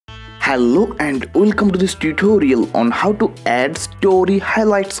Hello and welcome to this tutorial on how to add story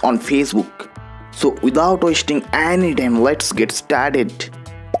highlights on Facebook. So without wasting any time, let's get started.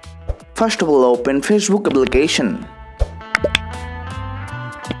 First of all, open Facebook application.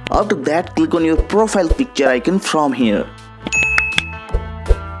 After that, click on your profile picture icon from here.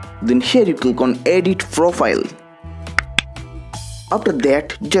 Then here you click on edit profile. After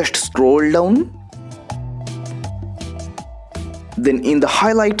that, just scroll down. Then in the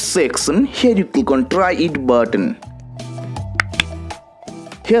highlights section, here you click on try it button.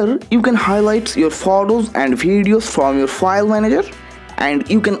 Here you can highlight your photos and videos from your file manager, and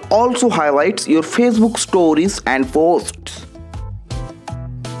you can also highlight your Facebook stories and posts.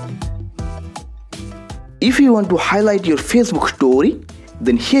 If you want to highlight your Facebook story,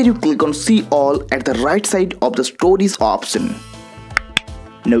 then here you click on see all at the right side of the stories option.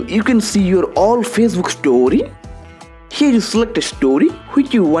 Now you can see your all Facebook story. Here you select a story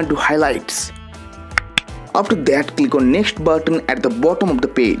which you want to highlight. After that, click on next button at the bottom of the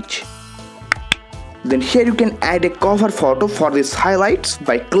page. Then here you can add a cover photo for this highlights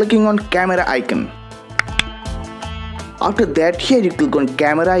by clicking on camera icon. After that, here you click on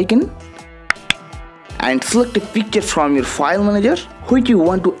camera icon and select a picture from your file manager which you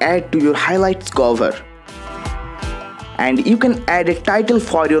want to add to your highlights cover. And you can add a title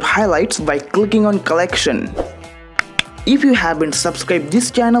for your highlights by clicking on collection. If you haven't subscribed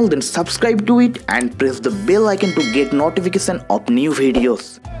this channel, then subscribe to it and press the bell icon to get notification of new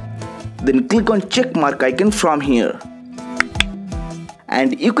videos. Then click on check mark icon from here.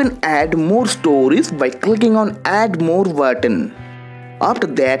 And you can add more stories by clicking on add more button. After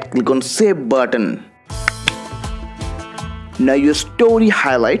that, click on save button. Now your story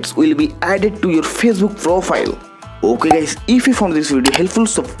highlights will be added to your Facebook profile. Okay guys, if you found this video helpful,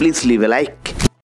 so please leave a like.